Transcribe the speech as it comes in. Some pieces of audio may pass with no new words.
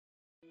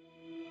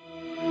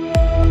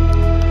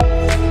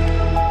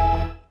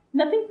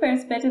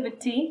fares better with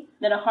tea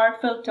than a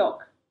heartfelt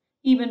talk.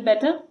 Even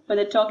better when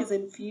the talk is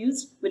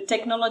infused with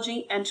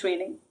technology and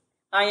training.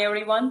 Hi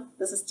everyone,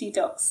 this is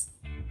TTalks.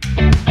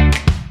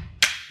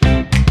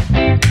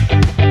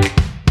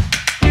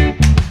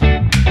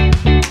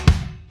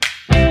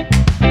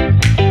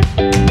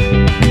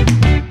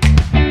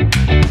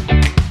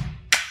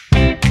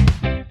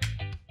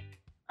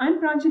 I'm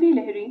Pranjalee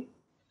Lahri.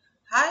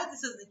 Hi,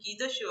 this is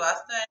Nikeeta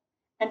Shrivastava.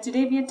 And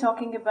today we are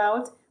talking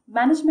about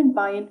management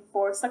buy-in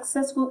for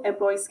successful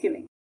employee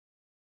skilling.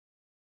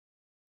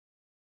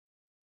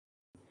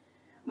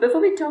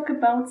 Before we talk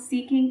about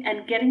seeking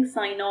and getting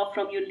sign-off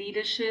from your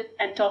leadership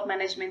and top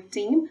management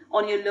team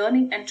on your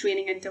learning and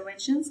training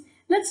interventions,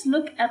 let's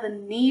look at the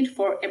need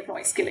for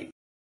employee skilling.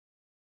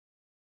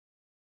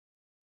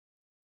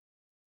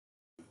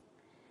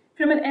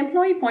 From an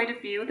employee point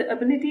of view, the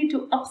ability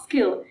to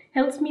upskill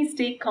helps me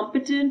stay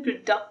competent,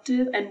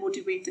 productive, and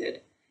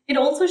motivated. It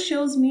also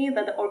shows me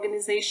that the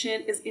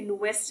organization is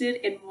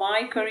invested in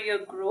my career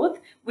growth,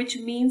 which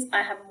means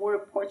I have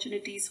more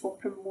opportunities for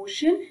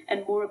promotion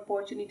and more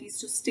opportunities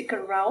to stick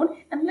around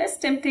and less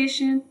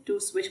temptation to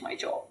switch my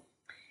job.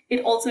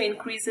 It also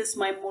increases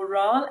my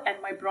morale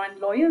and my brand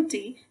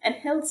loyalty and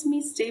helps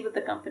me stay with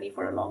the company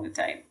for a longer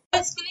time.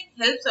 Skilling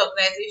helps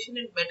organization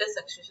in better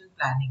succession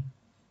planning.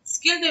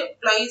 Skilled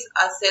employees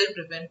are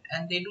self-driven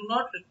and they do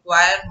not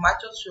require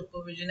much of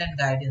supervision and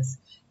guidance.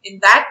 In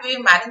that way,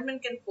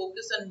 management can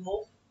focus on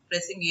more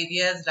pressing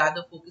areas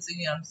rather focusing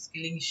on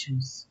skilling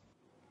issues.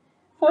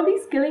 For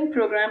these skilling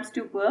programs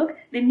to work,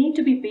 they need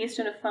to be based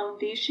on a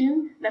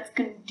foundation that's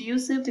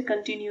conducive to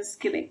continuous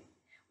skilling,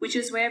 which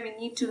is where we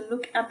need to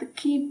look at the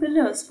key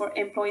pillars for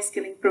employee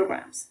skilling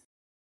programs.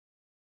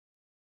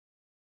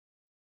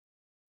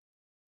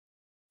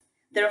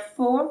 There are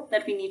four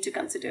that we need to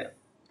consider.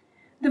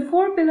 The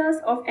four pillars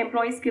of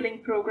employee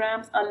skilling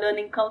programs are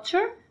learning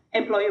culture,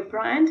 employer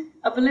brand,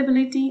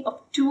 availability of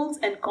tools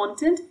and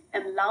content,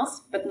 and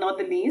last but not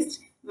the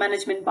least,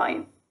 management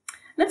buy-in.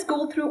 Let's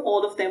go through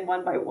all of them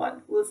one by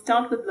one. We'll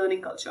start with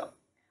learning culture.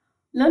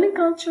 Learning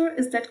culture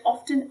is that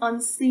often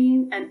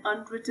unseen and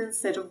unwritten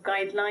set of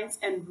guidelines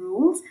and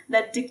rules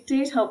that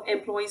dictate how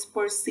employees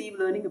perceive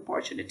learning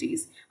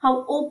opportunities,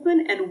 how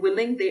open and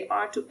willing they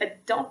are to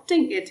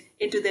adopting it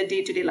into their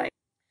day-to-day life.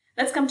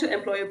 Let's come to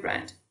employer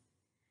brand.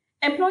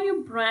 Employer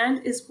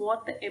brand is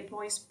what the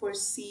employees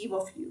perceive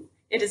of you.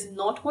 It is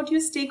not what your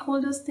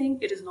stakeholders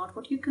think. It is not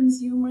what your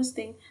consumers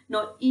think,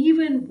 not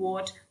even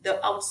what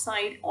the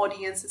outside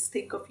audiences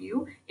think of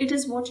you. It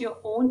is what your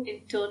own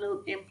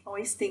internal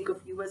employees think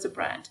of you as a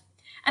brand.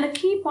 And a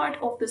key part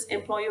of this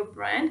employer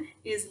brand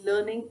is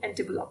learning and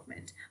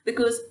development.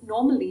 Because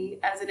normally,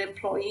 as an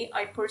employee,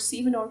 I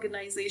perceive an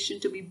organization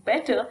to be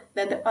better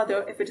than the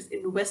other if it is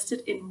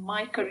invested in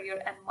my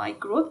career and my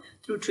growth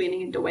through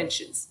training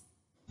interventions.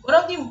 One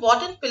of the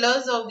important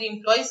pillars of the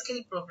employee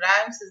skill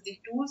programs is the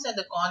tools and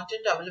the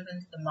content available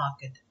in the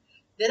market.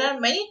 There are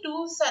many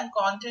tools and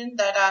content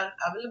that are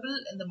available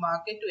in the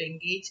market to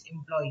engage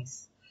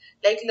employees,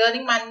 like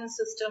learning management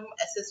system,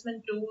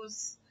 assessment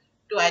tools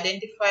to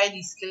identify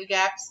the skill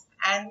gaps,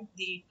 and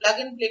the plug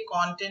and play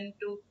content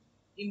to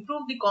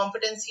improve the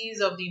competencies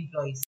of the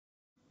employees.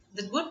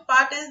 The good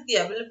part is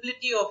the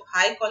availability of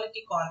high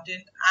quality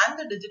content and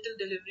the digital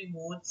delivery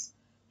modes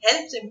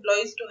helps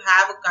employees to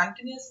have a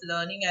continuous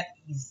learning at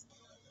ease.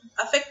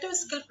 Effective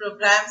skill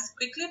programs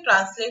quickly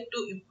translate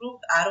to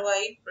improved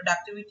ROI,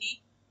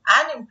 productivity,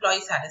 and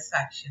employee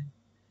satisfaction.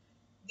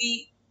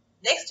 The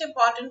next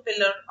important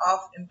pillar of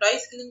employee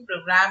skilling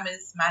program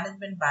is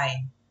management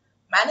buy-in.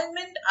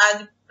 Management are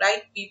the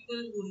right people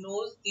who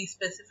knows the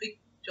specific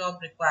job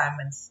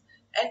requirements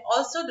and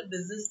also the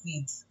business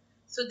needs.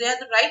 So they are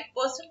the right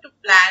person to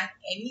plan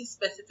any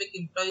specific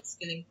employee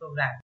skilling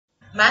program.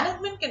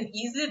 Management can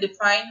easily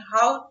define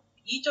how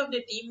each of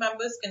the team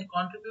members can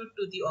contribute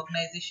to the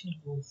organization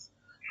goals.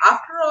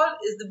 After all,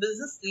 is the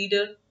business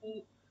leader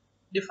who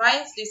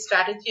defines the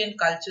strategy and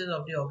culture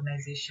of the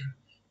organization.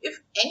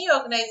 If any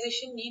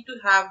organization need to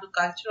have the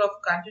culture of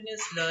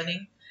continuous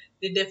learning,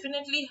 they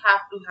definitely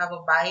have to have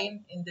a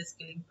buy-in in the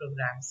skilling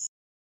programs.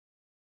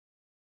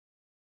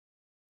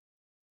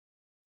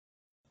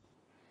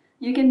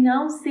 You can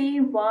now see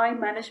why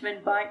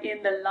management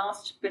buy-in, the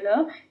last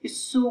pillar,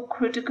 is so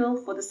critical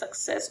for the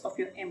success of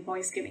your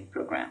employee skilling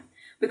program.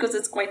 Because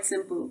it's quite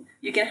simple.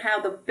 You can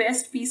have the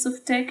best piece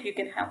of tech, you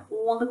can have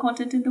all the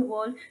content in the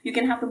world, you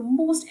can have the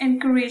most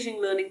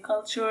encouraging learning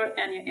culture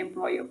and your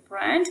employer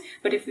brand,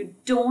 but if you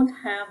don't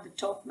have the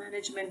top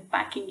management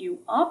backing you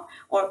up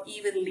or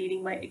even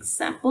leading by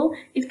example,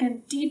 it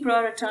can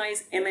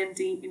deprioritize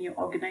M&D in your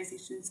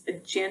organization's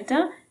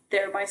agenda,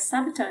 thereby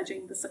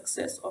sabotaging the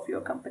success of your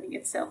company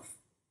itself.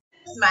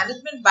 As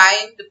management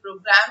buy-in, the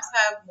programs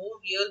have more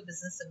real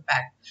business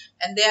impact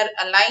and they are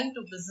aligned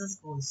to business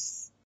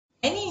goals.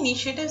 Many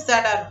initiatives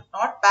that are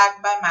not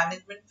backed by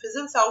management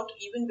fizzles out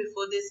even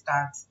before they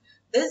start.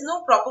 There is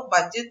no proper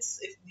budgets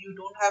if you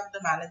don't have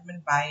the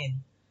management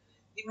buy-in.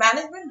 The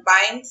management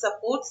buy-in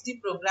supports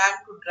the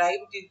program to drive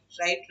the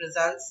right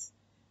results,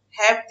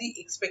 have the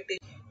expectation.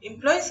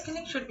 Employee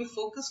skilling should be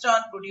focused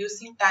on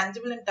producing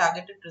tangible and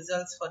targeted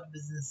results for the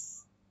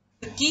business.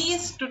 The key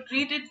is to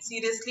treat it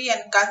seriously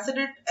and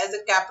consider it as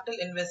a capital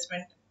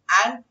investment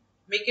and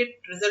make it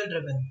result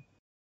driven.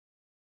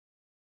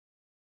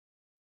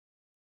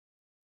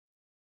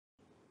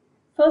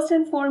 First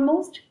and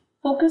foremost,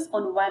 focus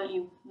on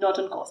value, not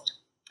on cost.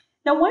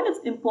 Now, while it's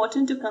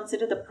important to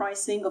consider the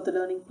pricing of the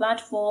learning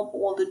platform,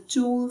 all the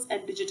tools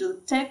and digital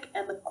tech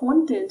and the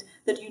content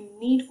that you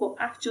need for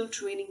actual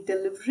training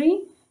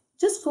delivery,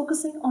 just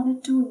focusing on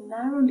it too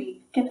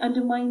narrowly can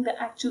undermine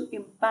the actual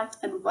impact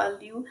and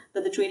value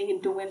that the training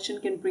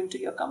intervention can bring to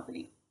your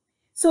company.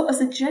 So a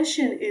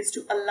suggestion is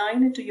to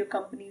align it to your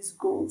company's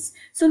goals.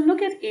 So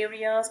look at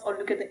areas or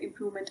look at the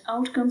improvement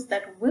outcomes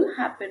that will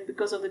happen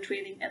because of the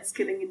training and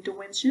skilling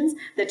interventions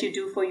that you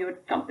do for your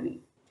company.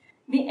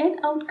 The end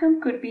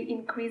outcome could be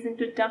increase in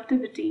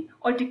productivity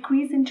or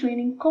decrease in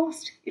training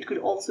cost. It could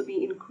also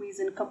be increase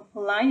in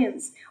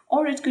compliance,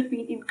 or it could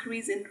be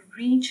increase in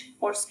reach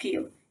or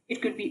scale.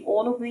 It could be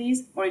all of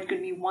these, or it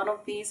could be one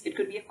of these. It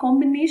could be a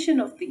combination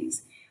of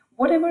these.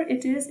 Whatever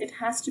it is, it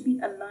has to be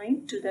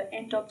aligned to the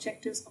end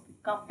objectives of the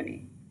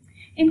company.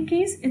 In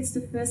case it's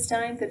the first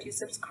time that you're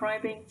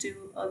subscribing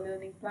to a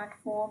learning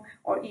platform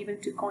or even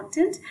to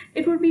content,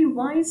 it would be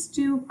wise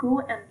to go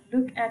and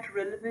look at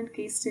relevant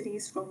case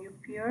studies from your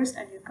peers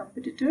and your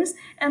competitors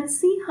and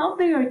see how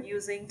they are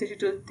using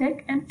digital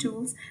tech and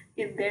tools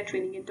in their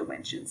training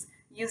interventions.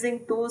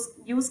 Using those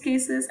use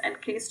cases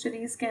and case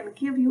studies can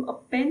give you a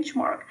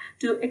benchmark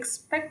to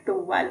expect the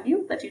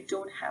value that you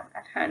don't have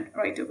at hand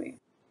right away.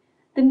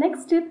 The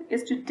next tip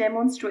is to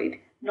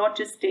demonstrate, not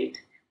just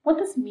state. What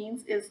this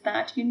means is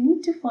that you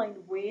need to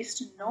find ways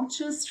to not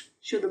just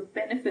show the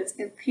benefits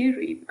in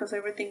theory, because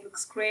everything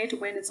looks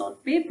great when it's on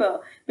paper,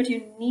 but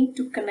you need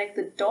to connect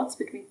the dots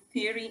between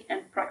theory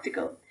and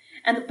practical.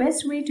 And the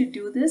best way to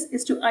do this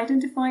is to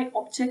identify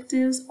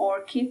objectives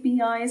or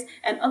KPIs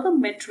and other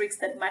metrics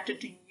that matter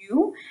to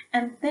you,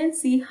 and then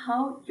see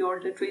how your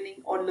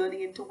training or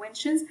learning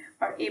interventions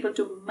are able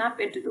to map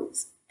into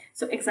those.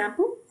 So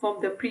example, from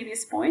the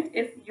previous point,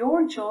 if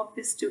your job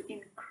is to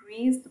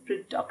increase the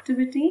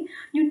productivity,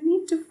 you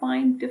need to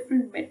find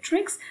different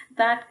metrics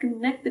that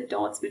connect the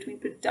dots between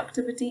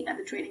productivity and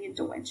the training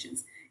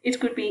interventions. It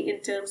could be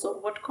in terms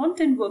of what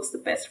content works the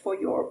best for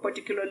your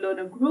particular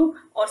learner group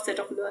or set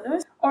of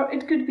learners, or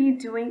it could be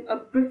doing a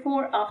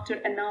before-after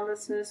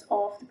analysis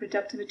of the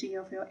productivity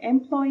of your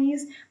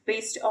employees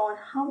based on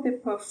how they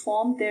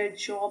perform their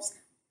jobs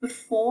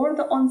before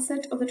the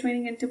onset of the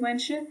training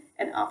intervention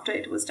and after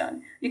it was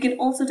done. You can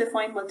also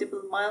define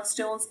multiple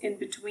milestones in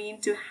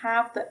between to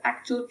have the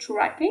actual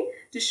tracking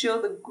to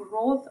show the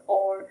growth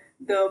or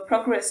the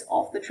progress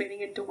of the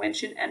training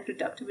intervention and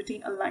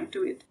productivity aligned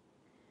to it.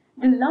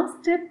 The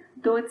last tip,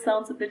 though it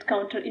sounds a bit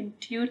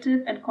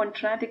counterintuitive and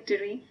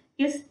contradictory,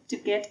 is to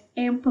get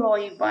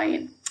employee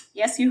buy-in.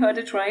 Yes, you heard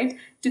it right.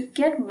 To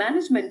get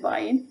management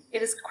buy-in,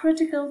 it is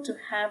critical to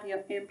have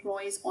your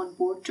employees on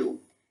board too.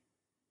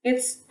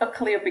 It's a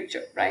clear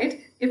picture, right?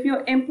 If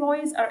your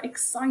employees are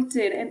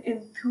excited and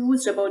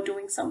enthused about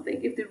doing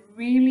something, if they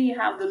really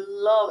have the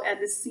love and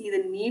they see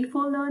the need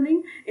for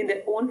learning in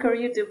their own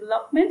career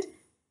development,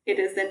 it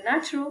is then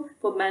natural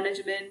for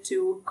management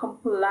to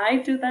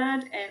comply to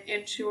that and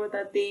ensure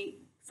that they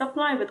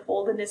supply with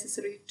all the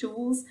necessary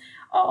tools,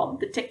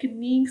 the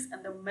techniques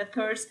and the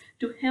methods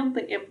to help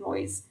the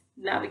employees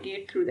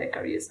navigate through their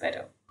careers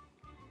better.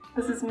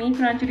 This is me,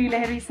 Pranjalee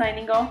Lahri,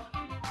 signing off.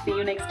 See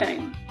you next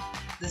time.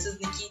 This is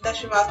Nikeeta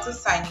Shrivastava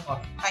signing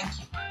off. Thank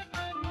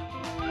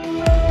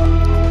you.